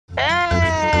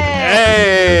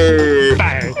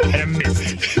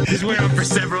went on for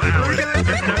several hours. And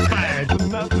then I'm fired.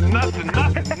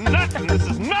 Nothing. This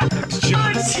is nothing.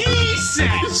 What's he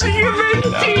said? She made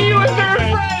tea with her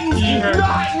friends,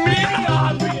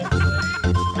 not me.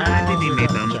 I think he made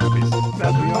them.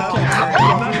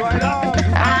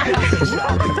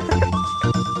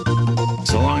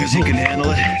 So long as you can handle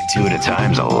it, 2 at a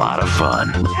time's a lot of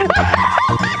fun.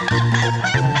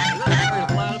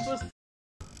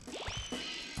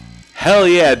 Hell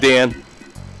yeah, Dan.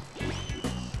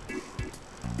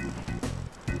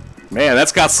 Man,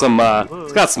 that's got some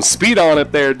speed on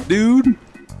it there, dude.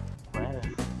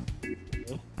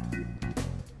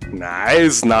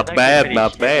 Nice, not bad,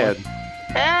 not bad.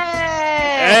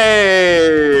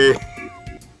 Hey!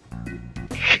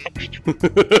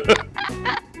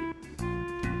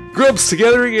 Grumps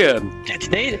together again.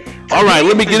 All right,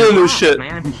 let me get into this shit.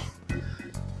 Man.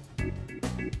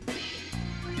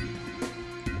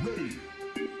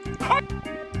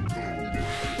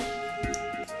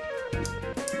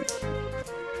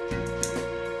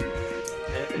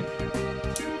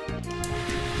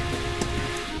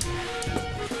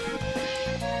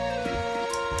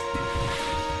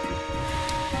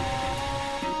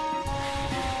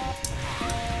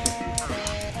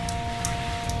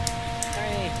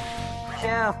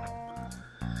 Yeah.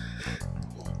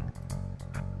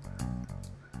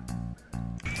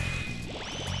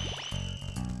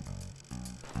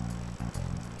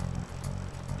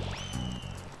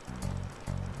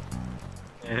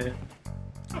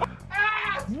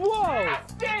 Whoa!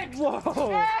 Dicks!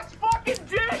 Whoa! Ass fucking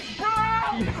dicks, bro!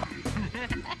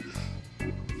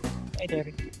 Hey,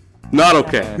 Derby. Not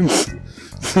okay. Is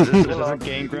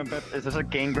this a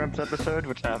Game Grumps episode?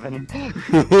 What's happening?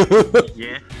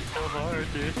 Yeah. So hard,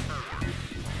 dude.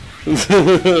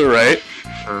 Right?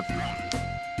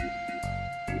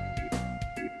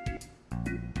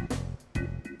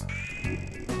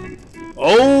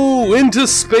 Oh, into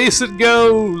space it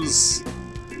goes.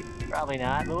 Probably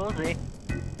not, but we'll see.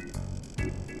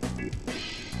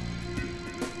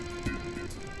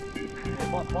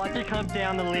 Watch it come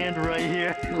down to land right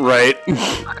here. Right.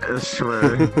 I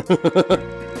swear.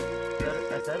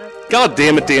 God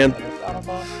damn it, Dan.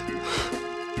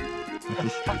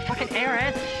 Fucking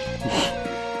Aaron!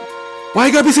 Why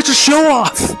you gotta be such a show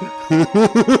off?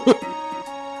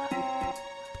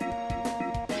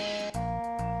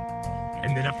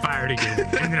 And then I fired again.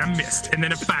 And then I missed. And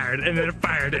then I fired. And then I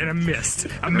fired. And I missed.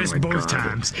 I missed both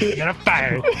times. And then I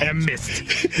fired. And I missed.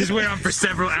 This went on for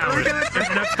several hours. And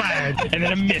then I fired. And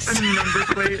then I missed. Number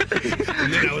plate.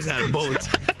 And then I was out of bullets.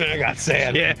 Then I got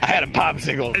sad. Yeah. I had a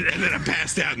popsicle. And then I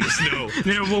passed out in the snow. And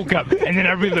then I woke up. And then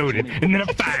I reloaded. And then I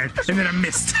fired. And then I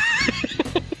missed.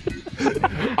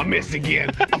 I missed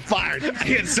again. I fired. I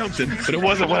hit something, but it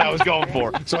wasn't what I was going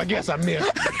for. So I guess I missed.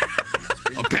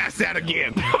 I passed out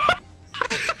again.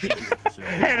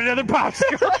 Had another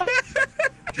popsicle.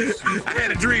 I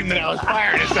had a dream that I was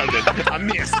firing at something. I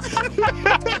missed.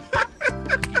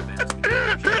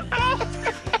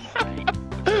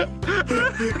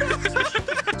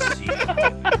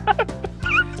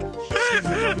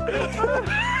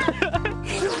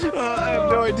 I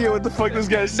have no idea what the fuck this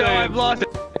guy's saying. No, I've lost it.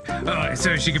 Oh,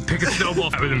 so she could pick a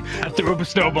snowball with him. I threw up a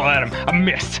snowball at him. I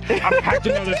missed. I packed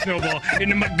another snowball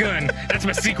into my gun. That's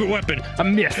my secret weapon. I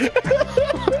missed.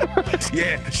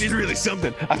 Yeah, she's really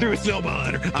something. I threw a snowball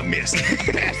at her. I missed.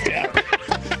 Passed out.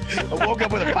 I woke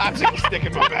up with a popsicle stick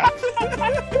in my mouth.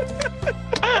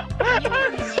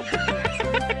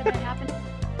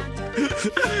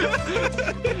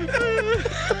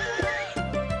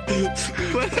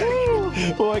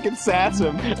 Well, I can sass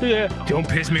him. Yeah. Don't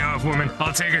piss me off, woman.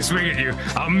 I'll take a swing at you.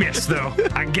 I'll miss, though.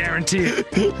 I guarantee it.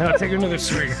 I'll take another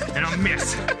swing, and I'll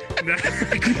miss.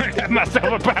 I have myself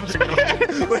a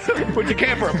popsicle. But you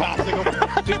can for a popsicle.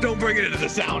 Just don't bring it into the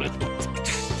sauna.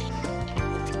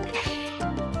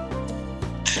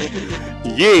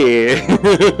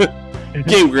 Yeah.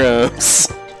 Game Grumps.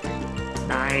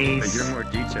 Nice. You're more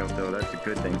detailed, though. That's a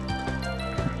good thing.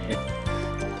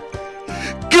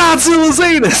 Godzilla's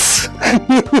anus! Looks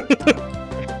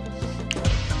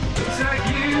like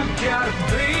you got a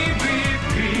baby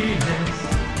penis.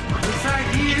 Looks like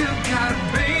you got a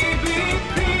baby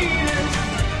penis.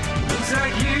 Looks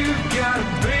like you got a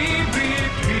baby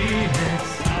penis.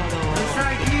 Looks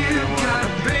like you got a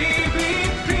baby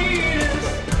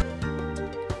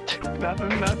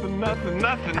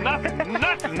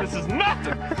Nothing. This is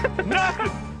nothing.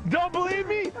 Nothing. Don't believe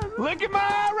me? Look at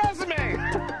my resume.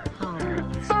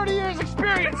 30 years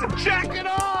experience and check it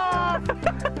off.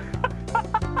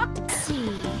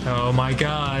 Oh my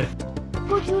god.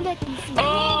 would you let me see?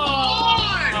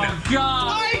 Oh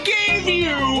God! I gave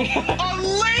you a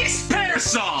lace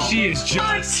parasol. She is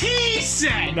just a tea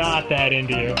set. not that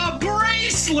into you. A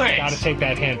bracelet. Gotta take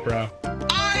that hint, bro.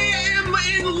 I am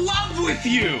in love with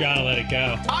you. Gotta let it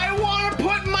go. I want to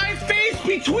put my face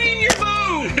between your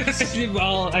boobs.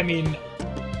 Well, I mean,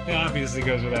 it obviously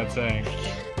goes without saying.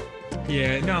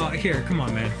 Yeah, no, here, come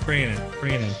on, man. Bring it in.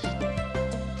 Bring it in.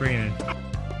 Bring it in.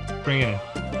 Bring it in.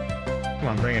 Come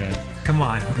on, bring it in. Come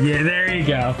on. Yeah, there you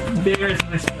go. There's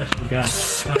my special guy. Okay.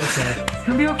 It's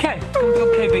gonna be okay. It's gonna be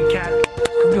okay, big cat. It's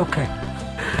gonna be okay.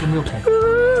 It's gonna be okay.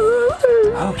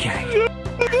 Okay.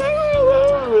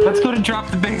 Let's go to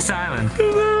Drop the Bass Island.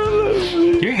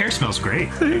 Your hair smells great.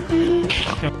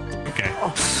 Okay. Okay.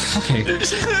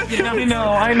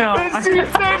 I know. She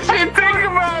said she'd think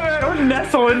about it. Don't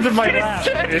nestle into my lap.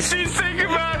 She'd think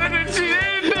about it and she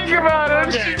didn't think about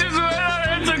it. She just went out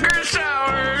and took her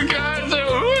shower. God,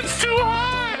 it's too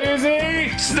hot. Izzy!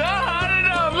 It's not hot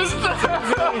enough. It's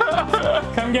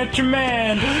not. Come get your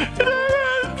man. But I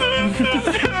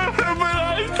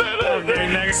said Okay,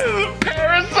 next. the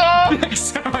parasol.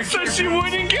 Next time So she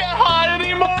wouldn't get hot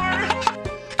anymore.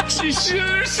 She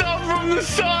shielded herself from the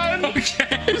sun.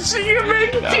 Okay. She can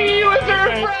make tea with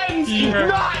her friends. Yeah.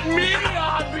 Not me,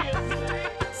 obviously.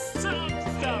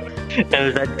 And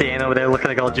there's that Dan over there looking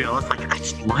like all jealous, like, I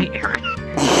just like Aaron. Nah,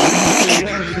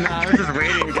 I was just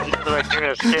waiting to get to like doing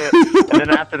a skit. And then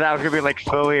after that, I was gonna be like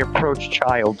slowly approach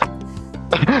child.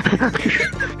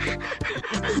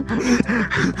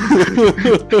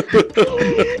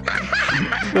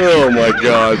 Oh my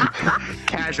god.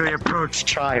 Casually approach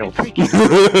child. Welcome to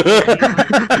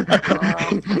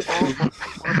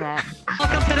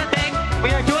the thing! We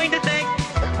are doing the thing!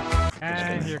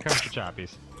 And here comes the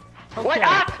choppies. What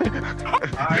up?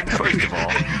 First of all,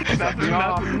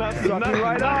 Nothing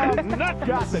right off.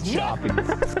 Got the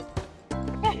choppies.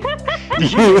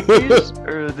 Did you make these,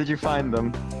 or did you find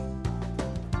them?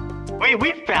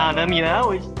 We found them, you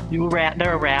know.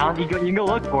 They're around. You can go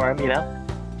look for them, you know.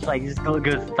 It's like just go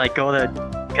to.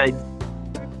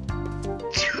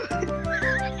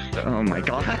 Oh my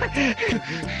god.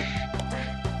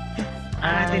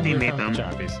 I think they made them.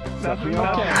 Choppies. Nothing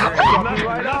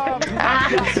right off.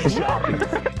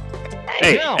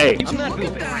 Hey, hey. I'm not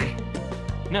pooping.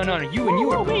 No,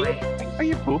 you are pooping. Are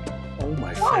you poop? Oh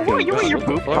my Oh, fucking you god. your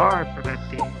poop bar for that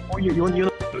thing. Oh, you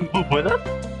poop with us?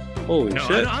 Holy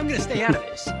shit. I'm gonna stay out of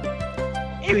this.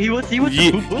 He was the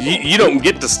poop with us? You don't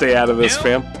get to stay out of this,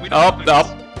 fam. Up.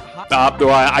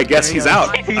 I guess he's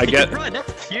out. I get. Run,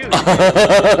 that's cute.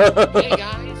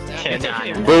 Hey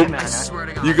guys. Boom.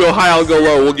 You go high, I'll go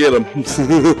low. We'll get him.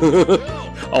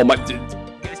 Oh my.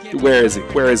 Where is he?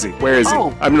 Where is he? Where is he?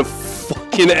 Oh. I'm gonna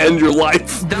fucking end your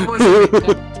life. That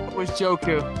was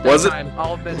Joku. Was it?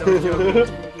 I'll admit that was Joku.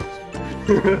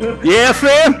 Yeah,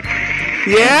 fam?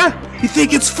 Yeah? You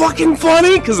think it's fucking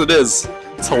funny? Because it is.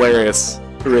 It's hilarious.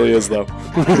 It really is, though.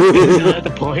 That's the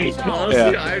point.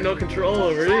 Honestly, Yeah. I have no control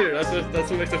over it either.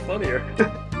 That's what makes it funnier.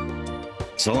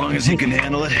 so long as he can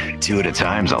handle it, 2 at a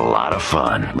time's a lot of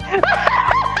fun.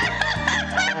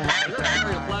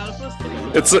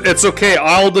 It's okay.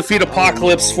 I'll defeat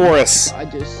Apocalypse for us. I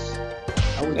was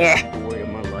bored of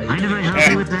my life. I never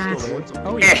happy with that.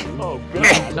 Oh yeah. Oh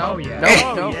god. No,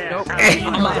 no.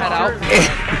 I'm gonna head out.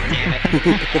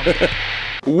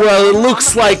 Well, it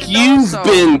looks like you've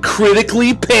been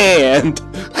critically panned.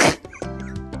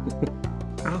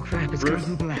 Oh crap, it's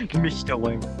going black. Mr.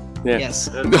 Wing. Yeah. Yes.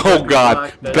 Oh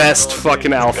god, best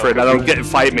fucking Alfred. I don't get.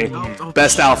 Fight me.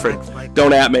 Best Alfred.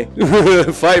 Don't at me.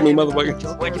 Fight me,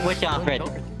 motherfucker. Which Alfred?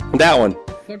 That one.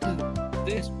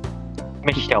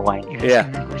 Mr. Wing. Yeah.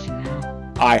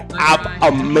 I have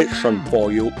a mission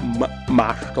for you,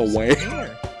 Master Wayne.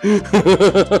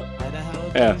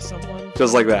 Yeah.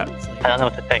 Just like that. I don't know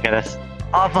what to think of this.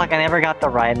 Oh fuck, I never got the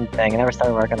riding thing. I never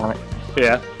started working on it.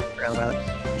 Yeah. Forgot about it.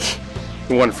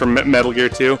 One from Metal Gear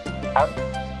 2.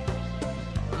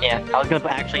 Yeah, I was gonna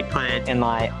actually put it in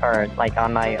my,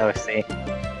 on my OC.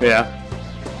 Yeah.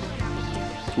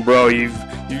 Bro, you've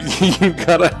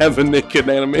gotta have a naked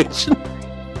animation.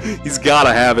 He's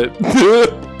gotta have it.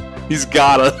 He's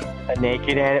gotta. A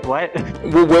naked edit? What?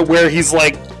 Where he's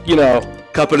like, you know,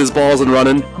 cupping his balls and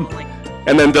running.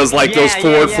 And then does like those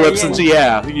forward flips and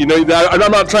yeah, you know.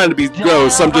 I'm not trying to be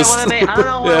gross. I'm just. I don't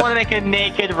know. I want to make a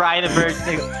naked rider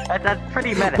version. That's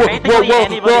pretty meta.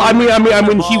 Well, I mean,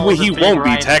 he won't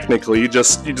be technically. You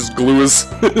just glue his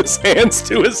hands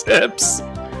to his hips.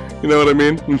 You know what I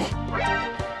mean?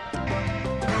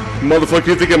 Motherfucker,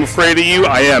 you think I'm afraid of you?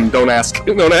 I am. Don't ask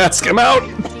him out.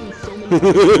 He's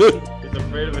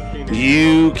afraid of a teenager.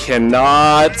 You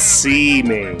cannot see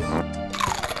me.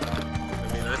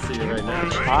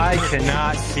 I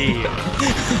cannot see you.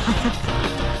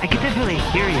 I can definitely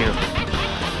hear you.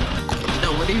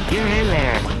 No, what do you You're in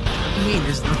there. What do you mean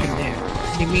there's nothing there?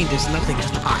 What do you mean there's nothing,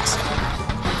 just a box?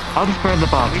 I'll just burn the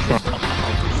box.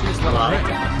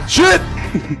 Shit!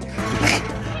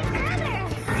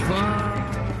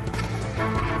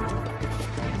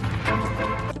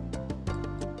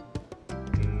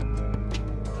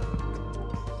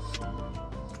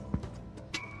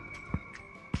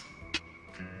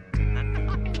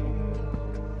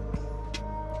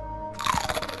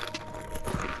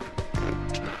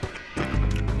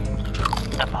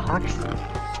 The box?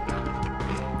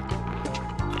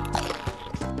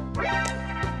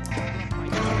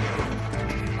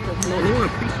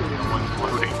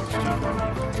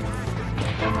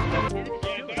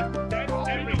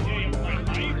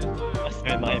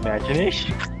 In my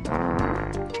imagination.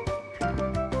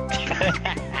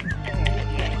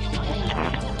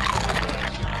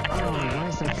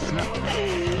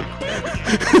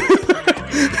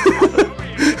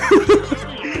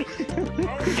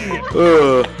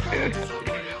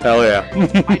 Hell yeah.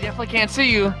 I definitely can't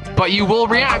see you, but you will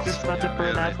react. Just about to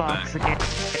burn that box again.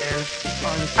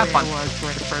 Have fun. Going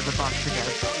to burn the box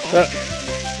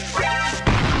again.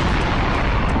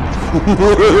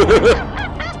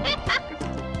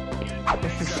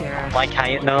 Like how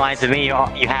the lines of me you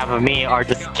have of me are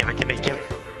just give it to me, give it.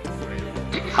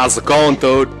 How's it going,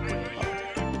 dude?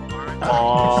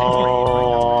 Oh.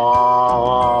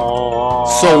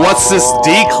 So what's this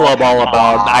D club all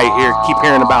about? I keep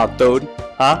hearing about, dude.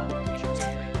 Huh?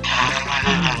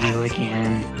 You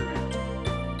again.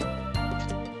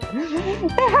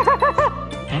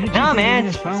 No, man,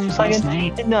 it's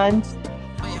fucking none.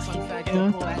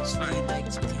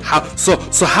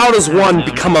 So how does one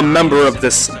become a member of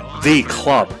this D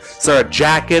club? Is there a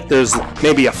jacket? There's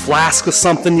maybe a flask or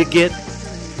something you get?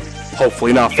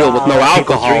 Hopefully not filled with no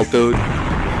alcohol, dude.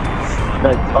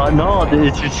 No,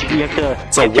 it's just you have to.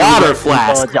 It's a water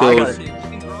flask, dude.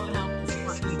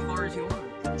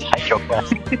 Hydro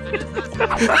flask.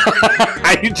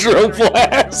 Hydro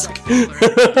flask.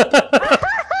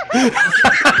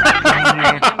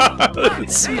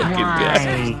 This fucking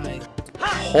guy.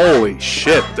 Holy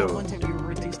shit, dude.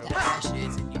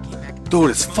 Dude,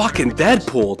 it's fucking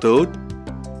Deadpool, dude.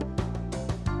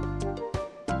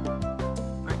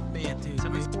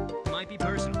 Might be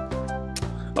personal.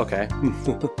 Okay.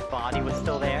 Body was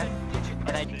still there.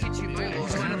 And I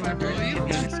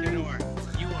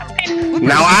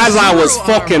Now, as I was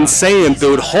fucking saying,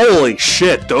 dude, holy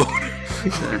shit, dude.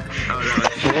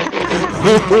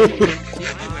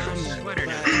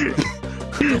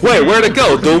 Wait, where'd it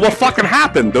go, dude? What fucking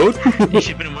happened, dude?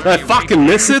 Did I fucking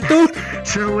miss it, dude?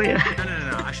 So No,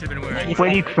 I should have been wearing.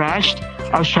 when you crashed,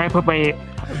 I was trying to put my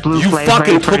blue You flame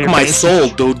fucking right in front took of your my face. soul,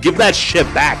 dude. Give that shit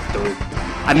back, dude.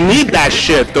 I need that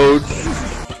shit, dude.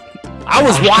 I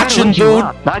was watching, look you dude,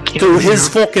 up, not killing through his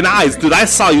you. fucking eyes, dude. I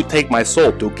saw you take my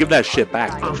soul, dude. Give that shit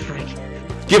back, Oh, dude. frick.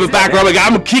 Give it back, brother.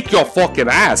 I'm gonna kick your fucking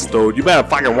ass, dude. You better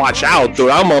fucking watch out, dude.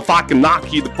 I'm gonna fucking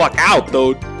knock you the fuck out,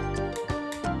 dude.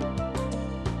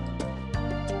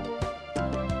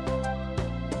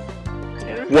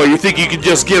 What, you think you can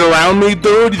just get around me,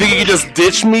 dude? You think you can just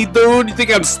ditch me, dude? You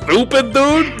think I'm stupid,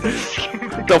 dude?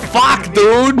 The fuck,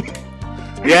 dude?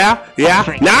 Yeah?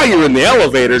 Now you're in the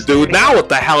elevator, dude. Now what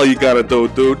the hell are you gonna do,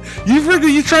 dude?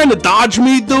 You trying to dodge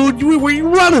me, dude? Where you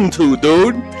running to,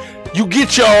 dude? You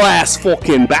get your ass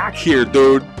fucking back here,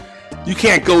 dude. You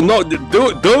can't go, no, dude.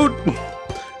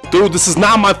 Dude, this is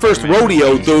not my first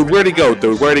rodeo, dude. Where'd he go,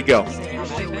 dude? Where'd he go?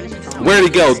 Where'd he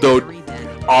go, dude?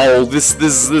 Oh, this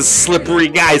slippery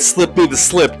guy slipped me the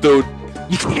slip, dude.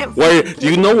 Where? Do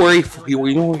you know where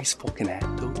he's fucking at,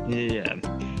 dude? Yeah.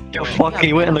 Yo, fuck,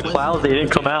 he went in the clouds, they didn't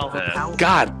come out.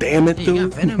 God damn it, You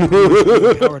dude. got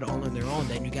Venom powered all on their own,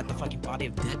 then you got the fucking body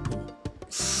of Deadpool.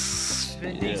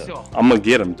 I'm gonna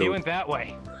get him, He dude. went that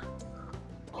way.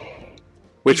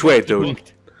 Which way, dude?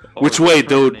 Which way,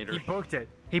 dude? He booked it.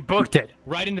 He booked it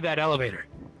right into that elevator.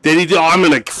 Did he do? Oh, I'm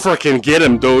gonna frickin' get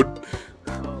him, dude.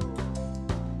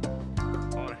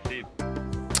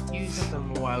 You got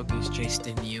the wild goose chase,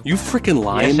 didn't you? You frickin'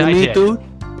 lying Yes, to I me, did. dude?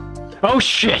 Oh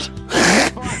shit!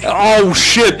 Oh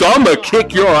shit, dude, I'm gonna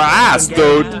kick your ass,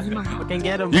 dude. Fucking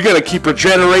get him. You're gonna keep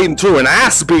regenerating to an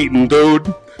ass beating,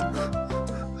 dude.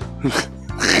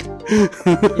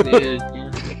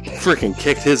 Freaking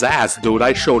kicked his ass, dude.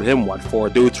 I showed him what for,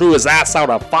 dude. Threw his ass out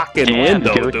a fucking Damn,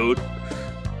 window, dude. dude.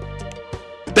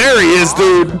 There he is,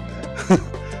 dude.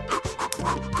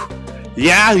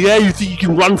 Yeah, you think you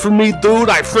can run from me, dude?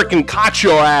 I freaking caught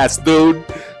your ass, dude.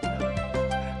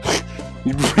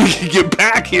 Get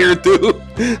back here, dude.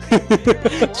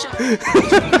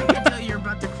 You're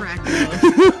about to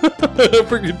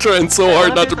Freaking trying so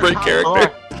hard not to break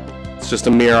character. It's just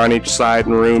a mirror on each side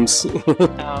and rooms.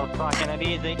 Oh fucking! Are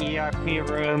these the ERP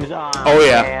rooms? Oh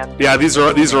yeah, yeah. These are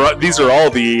all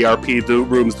the ERP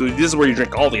rooms, dude. This is where you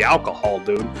drink all the alcohol,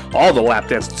 dude. All the lap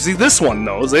dances. See, this one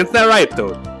knows, ain't that right,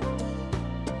 dude?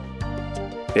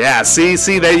 Yeah. See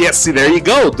there. Yeah. See, there you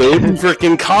go, dude.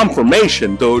 Freaking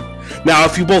confirmation, dude. Now,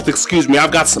 if you both excuse me,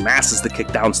 I've got some asses to kick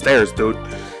downstairs, dude.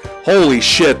 Holy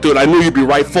shit, dude. I knew you'd be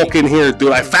right fucking here,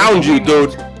 dude. I found you,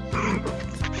 dude.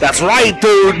 That's right,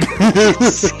 dude.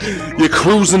 You're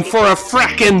cruising for a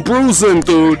frackin' bruising,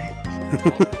 dude.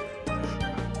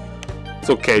 It's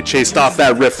okay. Chased off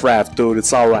that riffraff, dude.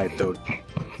 It's all right, dude.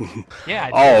 Yeah.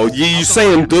 Oh, you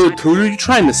saying, dude? Are you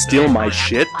trying to steal my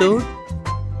shit, dude?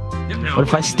 What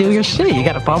if I steal your shit? You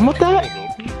got a problem with that?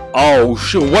 Oh,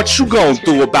 shit. What you gonna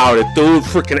do about it, dude?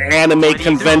 Freaking anime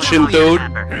convention, dude.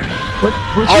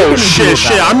 Oh, shit.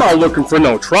 I'm not looking for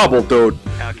no trouble, dude.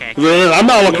 Okay. I'm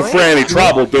not looking for any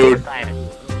trouble, dude.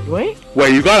 Wait,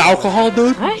 you got alcohol,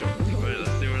 dude?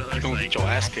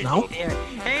 what? No.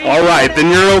 Alright,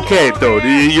 then you're okay, dude.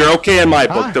 You're okay in my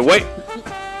book, dude. Wait.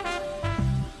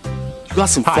 You got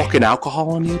some fucking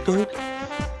alcohol on you, dude?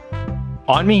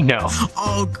 On me? No.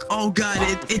 Oh god,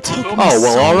 it took me well,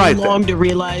 so alright long to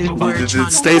realize where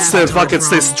Stay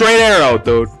straight arrow,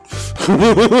 dude.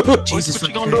 Jesus, what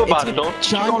you gonna do about it, dude?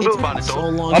 What you gonna do about it, dude?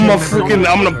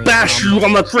 I'm gonna bash you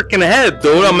on the freaking head,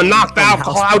 dude. I'm gonna knock the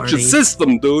alcohol out your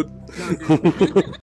system, dude.